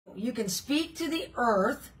You can speak to the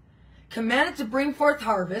earth, command it to bring forth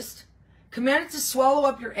harvest, command it to swallow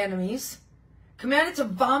up your enemies, command it to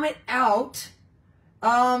vomit out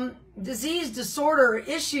disease, disorder,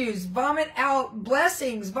 issues, vomit out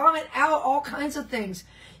blessings, vomit out all kinds of things.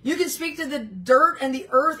 You can speak to the dirt and the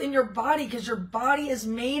earth in your body because your body is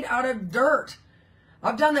made out of dirt.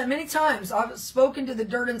 I've done that many times. I've spoken to the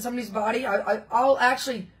dirt in somebody's body. I'll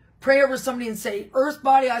actually pray over somebody and say, earth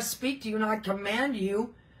body, I speak to you and I command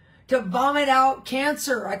you to vomit out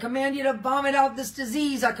cancer. I command you to vomit out this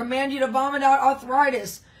disease. I command you to vomit out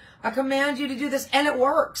arthritis. I command you to do this. And it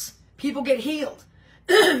works. People get healed.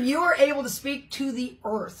 You are able to speak to the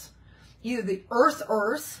earth. Either the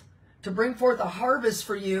earth, to bring forth a harvest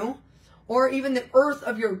for you, or even the earth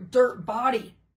of your dirt body.